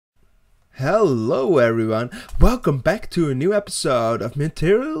Hello everyone, welcome back to a new episode of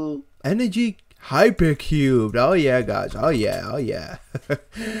Material Energy Hypercubed. Oh yeah guys, oh yeah.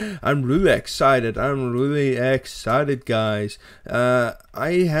 I'm really excited guys.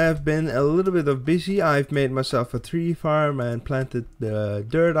 I have been a little bit busy. I've made myself a tree farm and planted the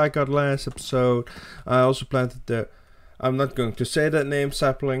dirt I got last episode. I also planted the, I'm not going to say that name,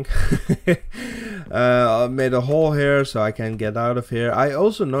 sapling. I made a hole here so I can get out of here. I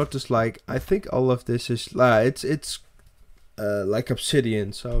also noticed, like, I think all of this is it's like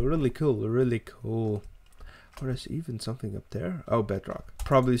obsidian, so really cool. Oh, there's even something up there. Oh, bedrock.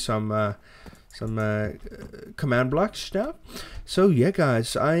 Probably some command blocks now. So yeah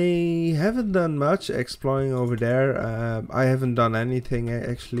guys, I haven't done much exploring over there. I haven't done anything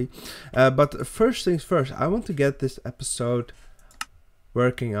actually, but first things first, I want to get this episode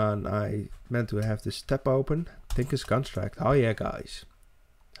working on. I meant to have this tab open, Thinkers Construct. Oh yeah guys,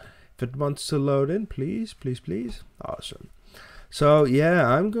 if it wants to load in, please. Awesome. So yeah,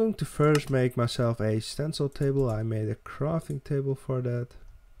 I'm going to first make myself a stencil table. I made a crafting table for that.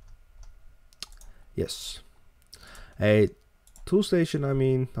 Yes, a tool station, I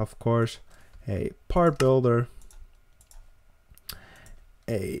mean, of course, a part builder,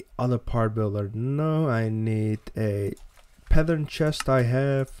 a other part builder. No, I need a pattern chest I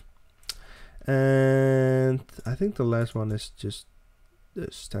have, and I think the last one is just the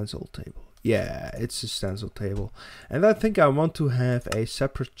stencil table. Yeah, it's a stencil table. And I think I want to have a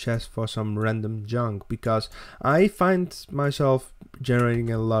separate chest for some random junk, because I find myself generating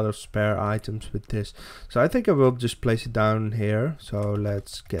a lot of spare items with this. So I think I will just place it down here. So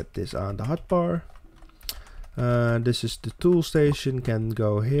let's get this on the hotbar. This is the tool station, can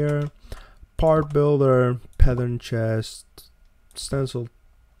go here. Part builder, pattern chest, stencil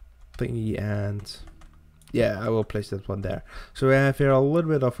thingy, and yeah, I will place that one there. So we have here a little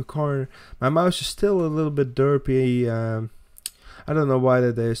bit of a corner. My mouse is still a little bit derpy. I don't know why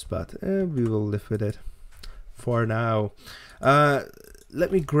that is, but we will live with it for now.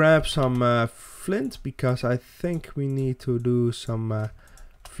 Let me grab some flint, because I think we need to do some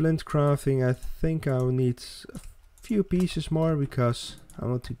flint crafting. I think I will need a few pieces more, because I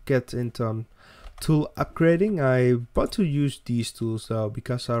want to get into tool upgrading. I want to use these tools though,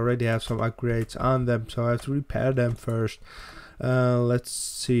 because I already have some upgrades on them, so I have to repair them first. Let's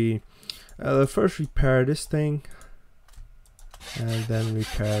see. First repair this thing, and then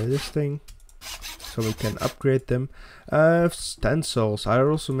repair this thing, so we can upgrade them. Stencils. I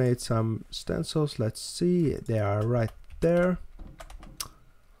also made some stencils. Let's see. They are right there.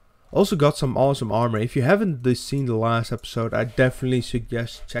 Also got some awesome armor. If you haven't seen the last episode, I definitely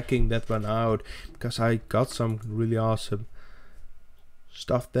suggest checking that one out, because I got some really awesome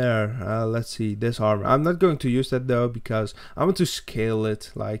stuff there. Let's see, this armor. I'm not going to use that though, because I want to scale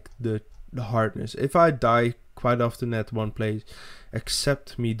it, like the hardness. If I die quite often at one place,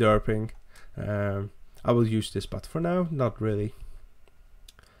 except me derping, I will use this, but for now, not really.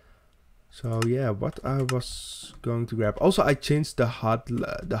 So yeah, what I was going to grab. Also, I changed the HUD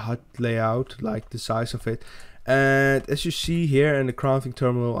layout, like the size of it. And as you see here in the crafting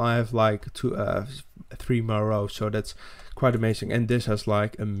terminal, I have like 3 more rows. So that's quite amazing. And this has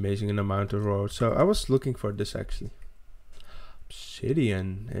like amazing amount of rows. So I was looking for this actually.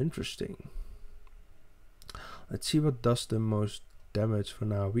 Obsidian, interesting. Let's see what does the most damage for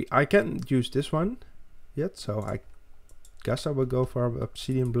now. I can't use this one yet, so I guess I will go for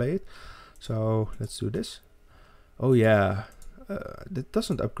obsidian blade. So let's do this. Oh yeah, that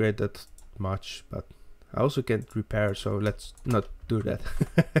doesn't upgrade that much, but I also can't repair, so let's not do that.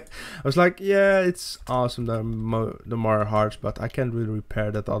 I was like, yeah, it's awesome, the more hearts, but I can't really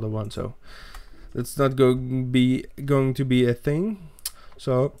repair that other one, so it's not going to be a thing.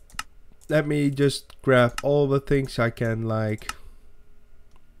 So let me just grab all the things I can, like.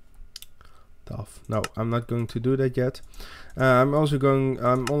 No, I'm not going to do that yet. I'm only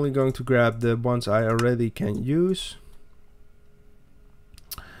going to grab the ones I already can use.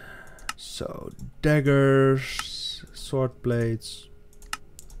 So daggers, sword blades,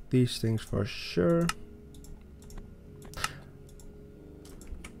 these things for sure.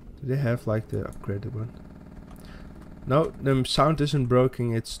 Do they have like the upgraded one? No, the sound isn't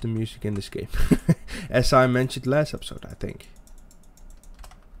broken, it's the music in this game. As I mentioned last episode, I think.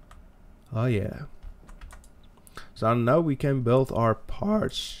 Oh yeah. So now we can build our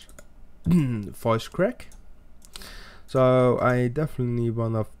parts. Voice crack. So I definitely need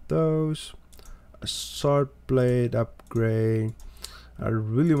one of those. A sword blade upgrade. I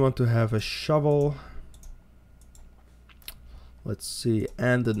really want to have a shovel. Let's see,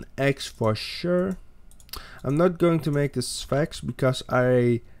 and an axe for sure. I'm not going to make the sphex because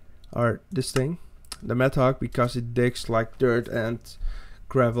I or this thing, the Mattock, because it digs like dirt and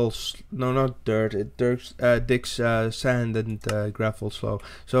gravel. No, not dirt. It digs sand and gravel slow.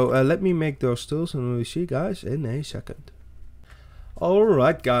 So let me make those tools, and we'll see you guys in a second.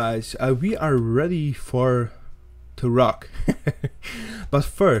 Alright guys, we are ready to rock. But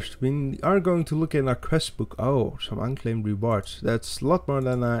first, we are going to look in our quest book. Oh, some unclaimed rewards. That's a lot more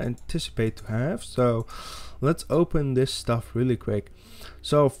than I anticipate to have. So let's open this stuff really quick.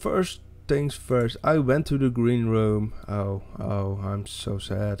 So first things first, I went to the green room. Oh, I'm so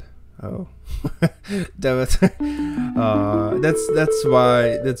sad. Oh, damn it.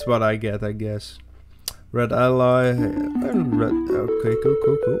 That's what I get, I guess. Red alloy and red. Okay,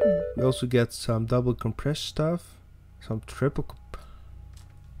 cool. We also get some double compressed stuff, some triple.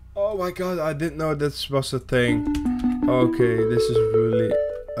 Oh my god, I didn't know this was a thing. Okay, this is really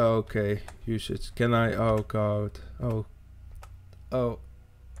okay. Use it. Can I? Oh god. Oh,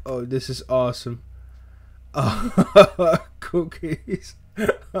 this is awesome. Oh, cookies.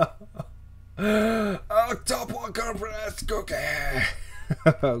 Oh, double compressed cookie.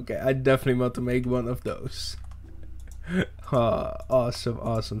 Okay, I definitely want to make one of those.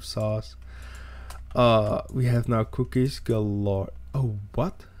 Awesome sauce. We have now cookies galore. Oh,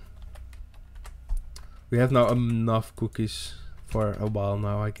 what? We have now enough cookies for a while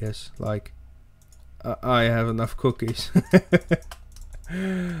now, I guess. Like, I have enough cookies.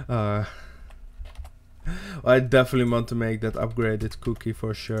 I definitely want to make that upgraded cookie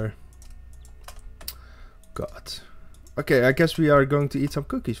for sure. God. Okay, I guess we are going to eat some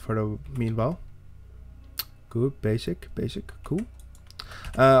cookies for the meanwhile. Good, basic, cool.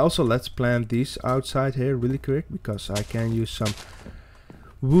 Also, let's plant these outside here really quick, because I can use some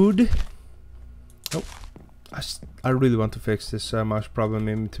wood. Oh, I really want to fix this mouse problem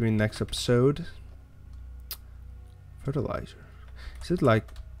in between next episode. Fertilizer. Is it like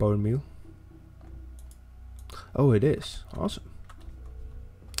bone meal? Oh, it is. Awesome.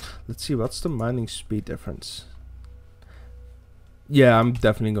 Let's see, what's the mining speed difference? Yeah, I'm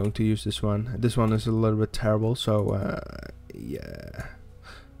definitely going to use this one. This one is a little bit terrible, so yeah.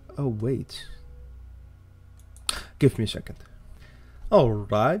 Oh, wait. Give me a second.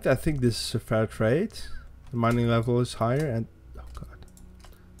 Alright, I think this is a fair trade. The mining level is higher and... oh god.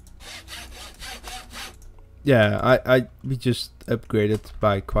 Yeah, we just upgraded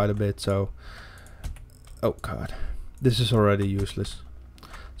by quite a bit, so... oh god. This is already useless.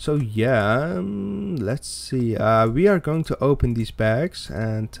 So yeah, let's see. We are going to open these bags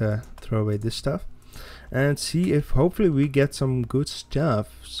and throw away this stuff and see if hopefully we get some good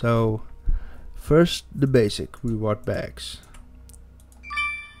stuff. So first, the basic reward bags.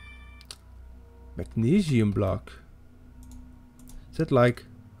 Magnesium block. Is that like...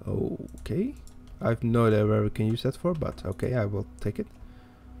 okay, I have no idea where we can use that for, but okay, I will take it.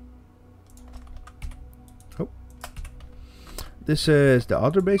 This is the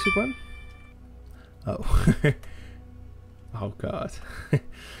other basic one. Oh. Oh god.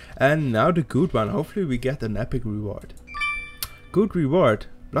 And now the good one. Hopefully we get an epic reward. Good reward.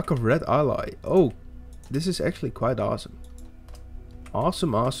 Block of red alloy. Oh, this is actually quite awesome.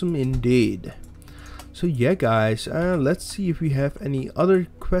 Awesome indeed. So yeah guys, let's see if we have any other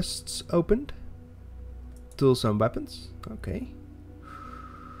quests opened. Tools and weapons. Okay.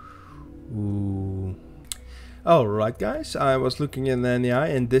 Ooh. Alright guys, I was looking in the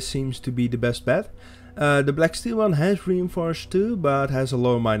NEI and this seems to be the best bet. The black steel one has reinforced too, but has a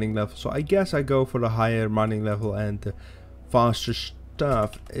low mining level, so I guess I go for the higher mining level and the faster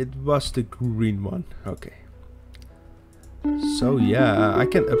stuff. It was the green one. Okay. So yeah, I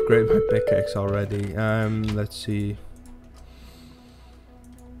can upgrade my pickaxe already. Let's see.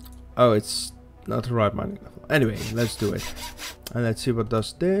 Oh, it's not the right mining level. Anyway, let's do it. And let's see what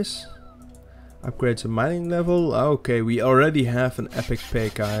does this. Upgrades a mining level. Okay, we already have an epic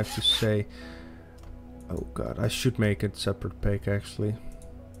pick, I have to say. Oh god, I should make a separate pick actually.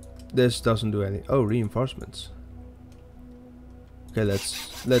 This doesn't do any... oh, reinforcements. Okay,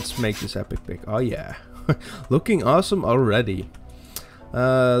 let's make this epic pick. Oh yeah. Looking awesome already.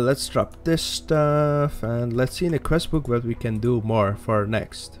 Let's drop this stuff and let's see in the quest book what we can do more for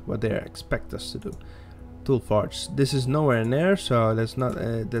next. What they expect us to do. Tool forge. This is nowhere near, so that's not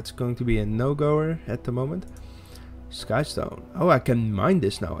that's going to be a no-goer at the moment. Skystone. Oh, I can mine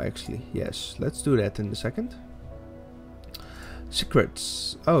this now actually. Yes, let's do that in a second.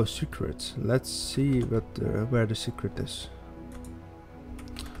 Secrets. Oh, secrets. Let's see what where the secret is.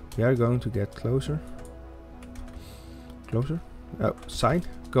 We are going to get closer. Closer. Oh, sign.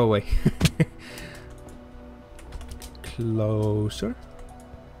 Go away. Closer.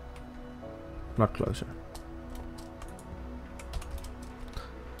 Not closer.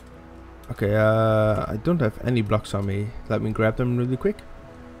 Okay, I don't have any blocks on me. Let me grab them really quick.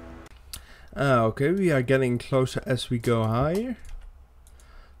 Okay, we are getting closer as we go higher.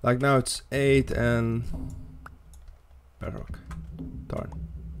 Like now it's 8 and... bedrock. Darn.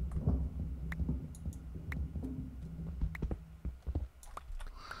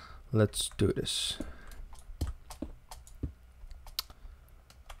 Let's do this.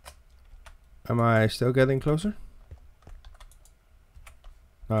 Am I still getting closer?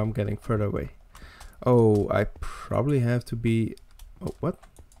 No, I'm getting further away. Oh, I probably have to be... Oh, what?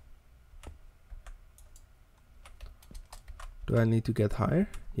 Do I need to get higher?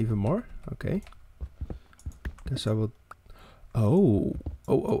 Even more? Okay. Guess I will... Oh.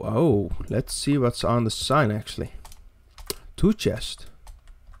 Oh. Let's see what's on the sign, actually. 2 chests.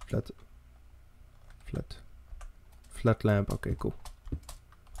 Flat lamp. Okay, cool.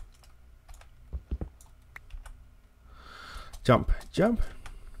 Jump.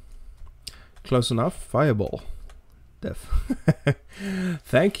 Close enough. Fireball. Def.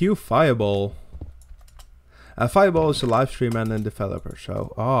 Thank you, Fireball. Fireball is a live streamer and a developer,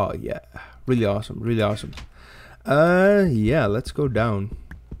 so oh yeah, really awesome. Yeah, let's go down.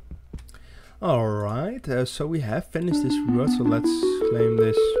 Alright, so we have finished this reward, so let's claim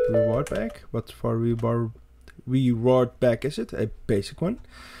this reward back. What for reward back is it? A basic one.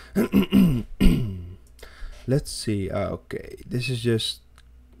 Let's see. Okay, this is just...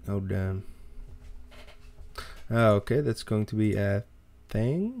 oh damn. Okay, that's going to be a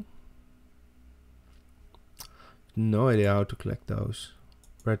thing. No idea how to collect those.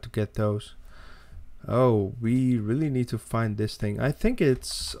 Where to get those. Oh, we really need to find this thing. I think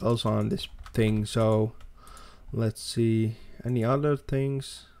it's also on this thing, so let's see. Any other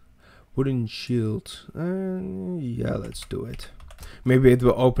things? Wooden shield. Yeah, let's do it. Maybe it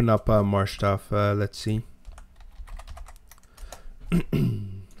will open up more stuff. Let's see.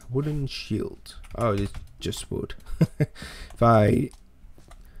 Wooden shield. Oh, it's just wood.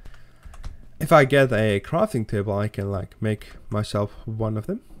 If I get a crafting table, I can like make myself one of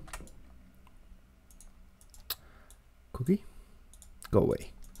them. Cookie, go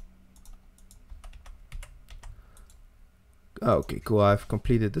away. Okay, cool. I've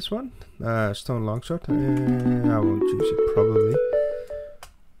completed this one. Stone longsword. I won't use it probably.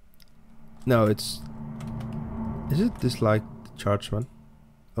 No, it's... is it this like the charged one?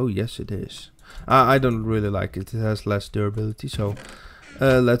 Oh yes, it is. I don't really like it. It has less durability, so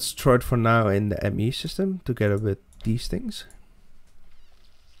let's try it for now in the ME system together with these things.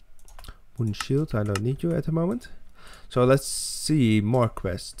 Wooden shield. I don't need you at the moment. So let's see more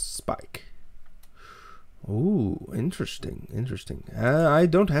quests. Spike. Oh, interesting. I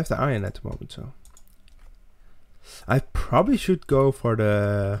don't have the iron at the moment, so I probably should go for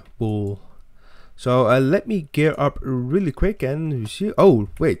the wool. So let me gear up really quick and you see. Oh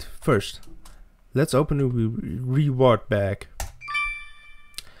wait, first let's open a reward bag.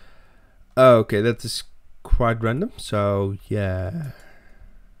 Okay, that is quite random. So yeah.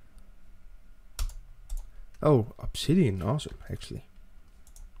 Oh, obsidian, awesome, actually.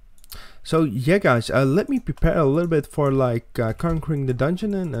 So yeah, guys, let me prepare a little bit for like conquering the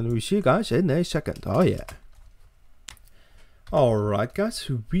dungeon, and we see you guys in a second. Oh yeah. Alright guys,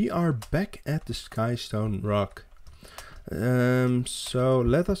 we are back at the Skystone Rock. So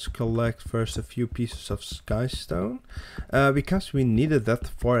let us collect first a few pieces of Skystone, because we needed that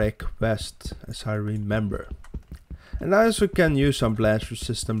for a quest, as I remember. And I also can use some blast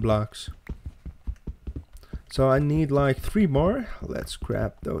resistant blocks. So I need like 3 more. Let's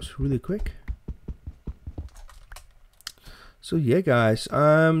grab those really quick. So yeah guys,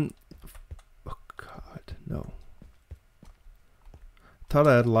 oh god, no. Thought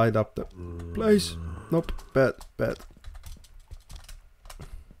I had light up the place. Nope, bad.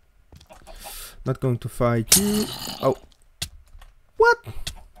 Not going to fight you. Oh. What?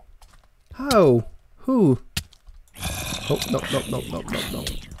 How? Who? Oh, no.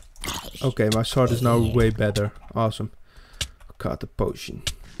 Okay, my sword is now way better. Awesome. Got the potion.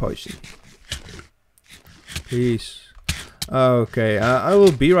 Please. Okay, I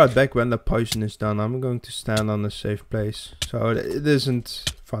will be right back when the potion is done. I'm going to stand on a safe place, so it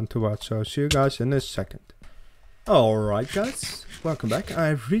isn't fun to watch. So see you guys in a second. Alright guys, welcome back.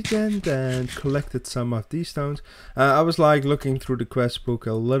 I've regened and collected some of these stones. I was like looking through the quest book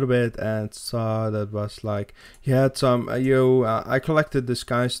a little bit and saw that was like you had some I collected the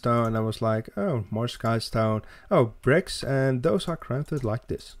sky stone and I was like, oh, more sky stone. Oh, bricks, and those are crafted like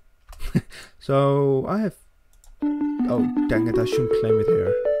this. So I have... oh dang it, I shouldn't claim it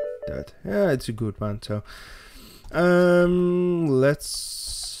here. Yeah, it's a good one. So let's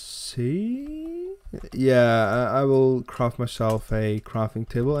see. Yeah, I will craft myself a crafting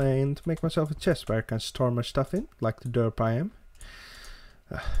table and make myself a chest where I can store my stuff in, like the derp I am.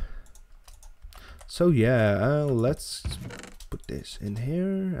 So yeah, let's put this in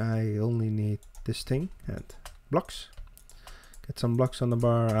here. I only need this thing and blocks. Get some blocks on the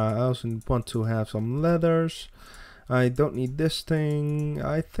bar. I also want to have some leathers. I don't need this thing.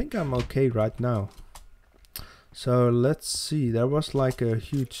 I think I'm okay right now. So let's see. There was like a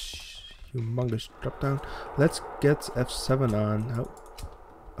humongous drop down. Let's get F7 on.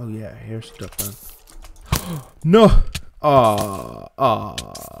 Oh yeah, here's the drop down. No!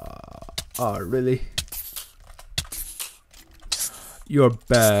 Oh, really? You're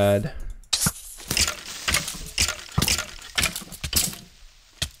bad.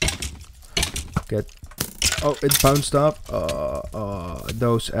 Get. Oh, it bounced up.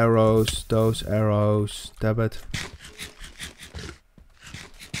 Those arrows. Damn it.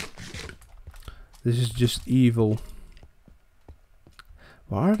 This is just evil.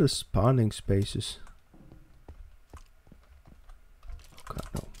 Where are the spawning spaces? Oh god,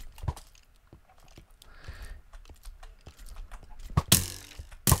 no.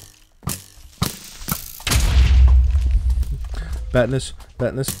 Badness.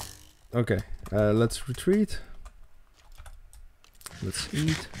 Okay, let's retreat. Let's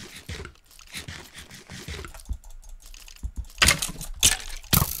eat.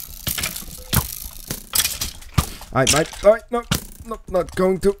 I might. Oh, no, not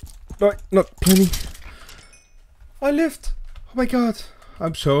going to. No, not plenty. I lived. Oh my god,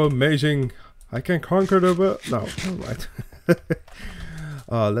 I'm so amazing. I can conquer the world. No, alright.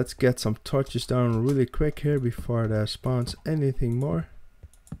 Let's get some torches down really quick here before there spawns anything more.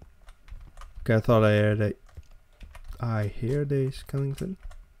 Okay, I thought I hear the skeleton.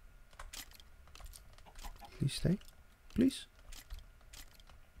 Please stay, please.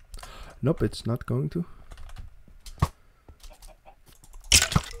 Nope, it's not going to.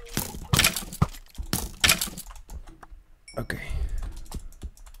 Okay.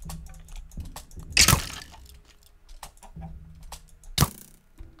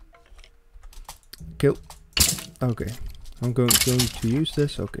 Kill. Okay. I'm going to use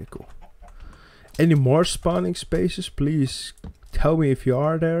this. Okay, cool. Any more spawning spaces? Please tell me if you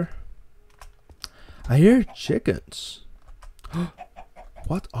are there. I hear chickens.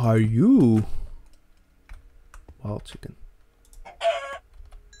 What are you? Wild chicken.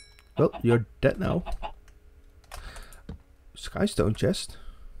 Well, you're dead now. Skystone chest.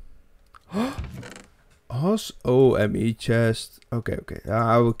 OME chest. Okay.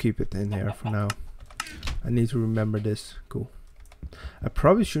 I will keep it in here for now. I need to remember this. Cool. I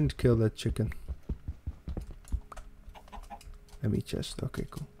probably shouldn't kill that chicken. ME chest. Okay,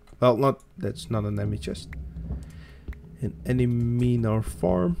 cool. Well, that's not an ME chest. In any mean or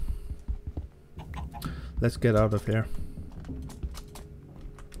form. Let's get out of here.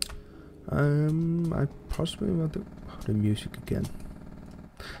 I possibly want to the music again.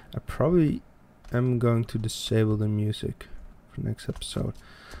 I probably am going to disable the music for next episode.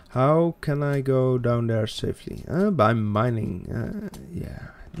 How can I go down there safely? By mining. Yeah,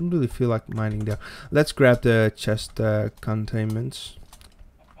 I don't really feel like mining there. Let's grab the chest containments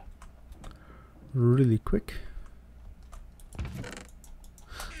really quick.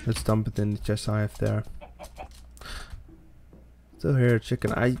 Let's dump it in the chest I have there. Still hear a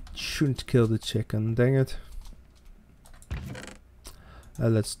chicken. I shouldn't kill the chicken, dang it.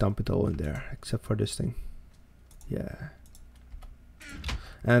 Let's dump it all in there, except for this thing. Yeah.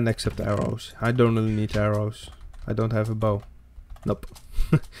 And except arrows. I don't really need arrows. I don't have a bow. Nope.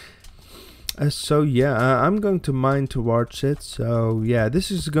 So yeah, I'm going to mine towards it. So yeah,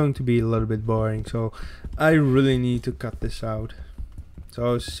 this is going to be a little bit boring. So I really need to cut this out.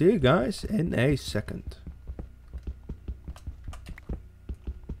 So see you guys in a second.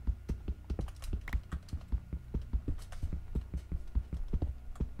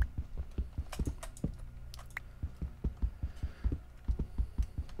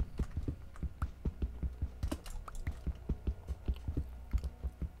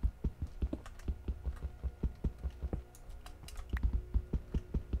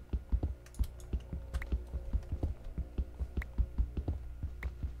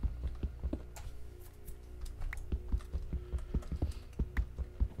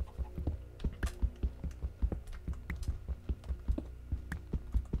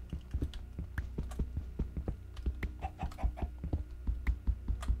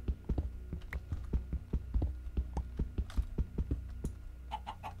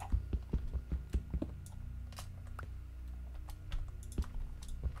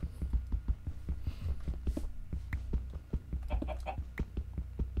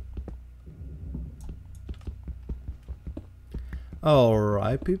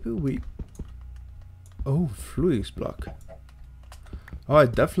 Alright people, oh, fluix block. Oh, I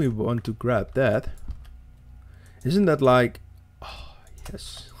definitely want to grab that. Isn't that like, oh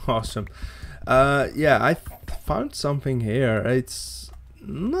yes, awesome. Yeah, I found something here. It's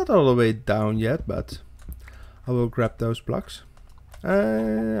not all the way down yet, but I will grab those blocks.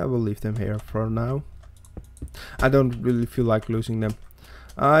 I will leave them here for now. I don't really feel like losing them.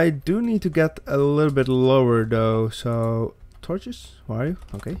 I do need to get a little bit lower though, so torches, where are you?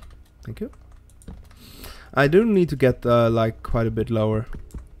 Okay, thank you. I do need to get like quite a bit lower.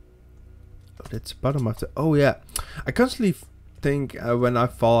 Oh, that's bottom of the, oh yeah, I constantly think when I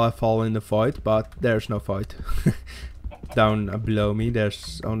fall in the void, but there's no void. Down below me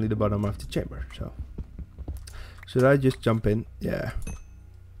there's only the bottom of the chamber, so should I just jump in? Yeah.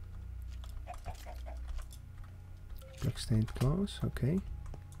 Bloodstained claws, okay.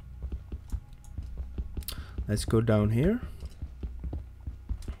 Let's go down here.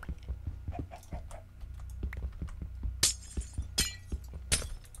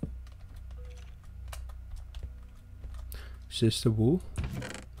 Sister wool.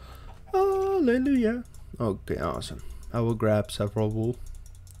 Hallelujah. Okay, awesome. I will grab several wool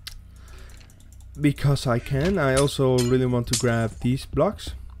because I can. I also really want to grab these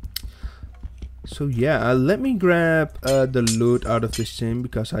blocks. So yeah, let me grab the loot out of this sim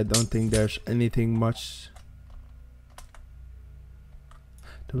because I don't think there's anything much.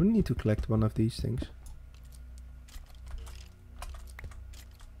 Do we need to collect one of these things?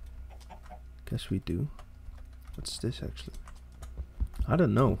 Guess we do. What's this actually? I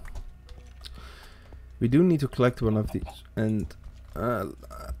don't know. We do need to collect one of these, and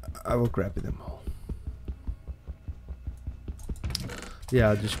I will grab them all. Yeah,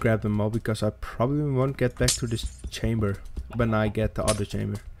 I'll just grab them all because I probably won't get back to this chamber when I get the other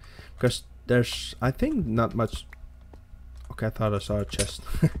chamber. Because there's, I think, not much. Okay, I thought I saw a chest.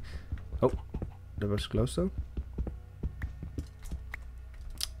 Oh, that was close though.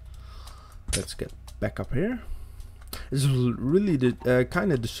 Let's get back up here. It's really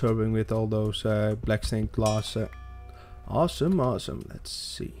kind of disturbing with all those black stained glass. Awesome, awesome. Let's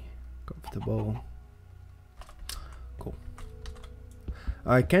see. Comfortable. Cool.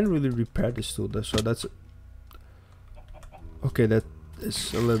 I can't really repair this tool though, so that's... Okay, that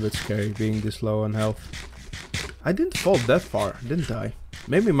is a little bit scary, being this low on health. I didn't fall that far, didn't I?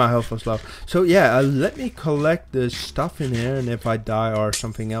 Maybe my health was low. So yeah, let me collect the stuff in here, and if I die or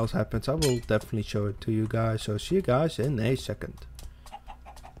something else happens, I will definitely show it to you guys. So see you guys in a second.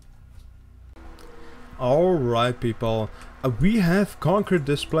 Alright people, we have conquered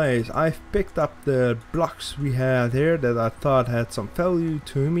this place. I've picked up the blocks we had here that I thought had some value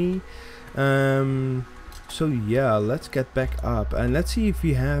to me. So yeah, let's get back up and let's see if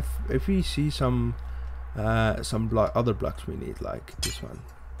we see some other blocks we need, like this one.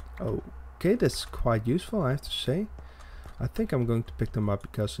 Okay, that's quite useful, I have to say. I think I'm going to pick them up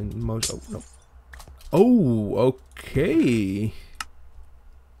because in most... Oh, no. Oh, okay.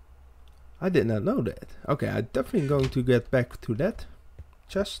 I did not know that. Okay, I'm definitely going to get back to that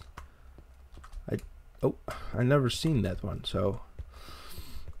chest. I never seen that one, so...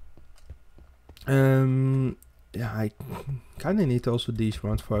 Yeah, I kind of need also these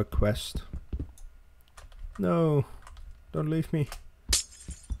ones for a quest. No, don't leave me.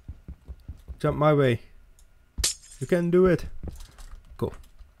 Jump my way. You can do it. Cool.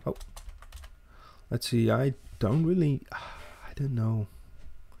 Oh, let's see. I don't really. I don't know.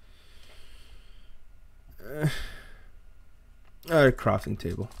 Crafting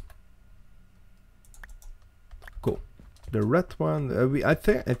table. Cool. The red one. I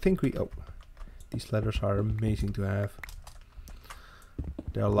think we. Oh, these letters are amazing to have.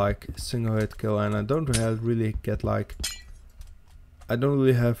 They're like single hit kill, and I don't really get like... I don't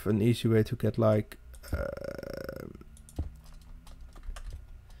really have an easy way to get like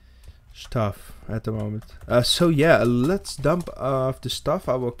stuff at the moment. So yeah, let's dump off the stuff.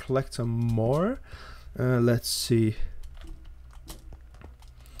 I will collect some more. Let's see.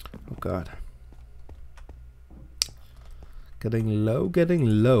 Oh god. Getting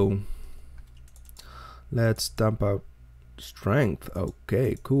low. Let's dump out strength.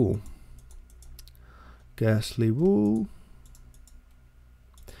 Okay, cool. Ghastly wool.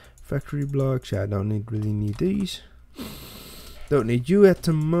 Factory blocks. Yeah, I don't really need these. Don't need you at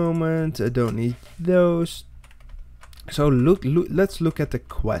the moment. I don't need those. So let's look at the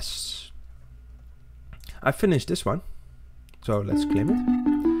quests. I finished this one, so let's claim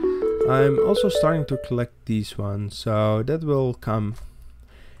it. I'm also starting to collect these ones, so that will come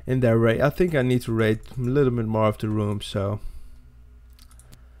in their raid. I think I need to raid a little bit more of the rooms, so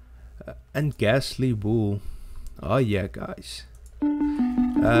and ghastly wool. Oh yeah, guys,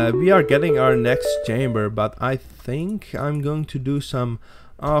 We are getting our next chamber, but I think I'm going to do some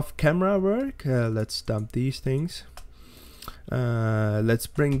off-camera work. Let's dump these things. Let's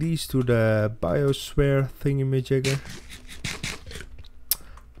bring these to the biosphere thingamajigger.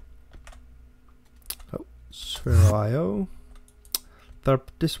 Oh, sphere.io.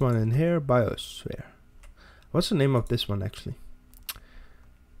 Drop this one in here, biosphere. What's the name of this one actually?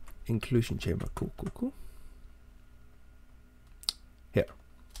 Inclusion chamber. Cool, cool, cool. Here.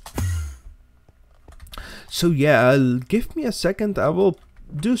 So yeah, give me a second. I will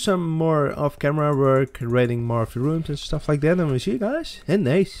do some more off-camera work, raiding more of the rooms and stuff like that, and we'll see you guys in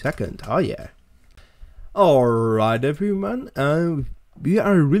a second. Oh yeah. Alright everyone, we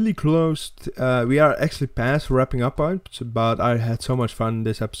are really close. We are actually past wrapping up point, but I had so much fun in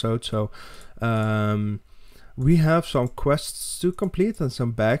this episode, so we have some quests to complete and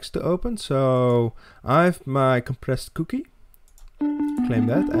some bags to open. So I have my compressed cookie. Claim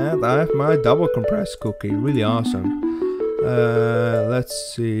that, and I have my double compressed cookie. Really awesome.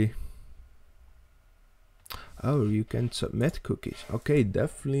 Let's see. Oh, you can submit cookies. Okay,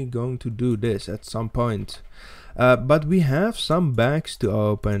 definitely going to do this at some point. But we have some bags to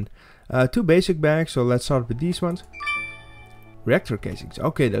open. 2 basic bags, so let's start with these ones. Reactor casings.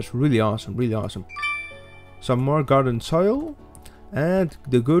 Okay, that's really awesome, really awesome. Some more garden soil. And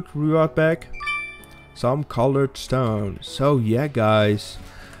the good reward bag. Some colored stone. So yeah guys,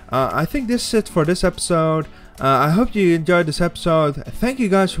 I think this is it for this episode. I hope you enjoyed this episode. Thank you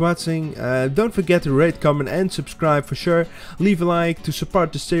guys for watching. Don't forget to rate, comment and subscribe for sure. Leave a like to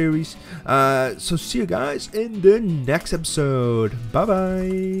support the series. So see you guys in the next episode. Bye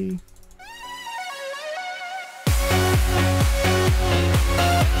bye.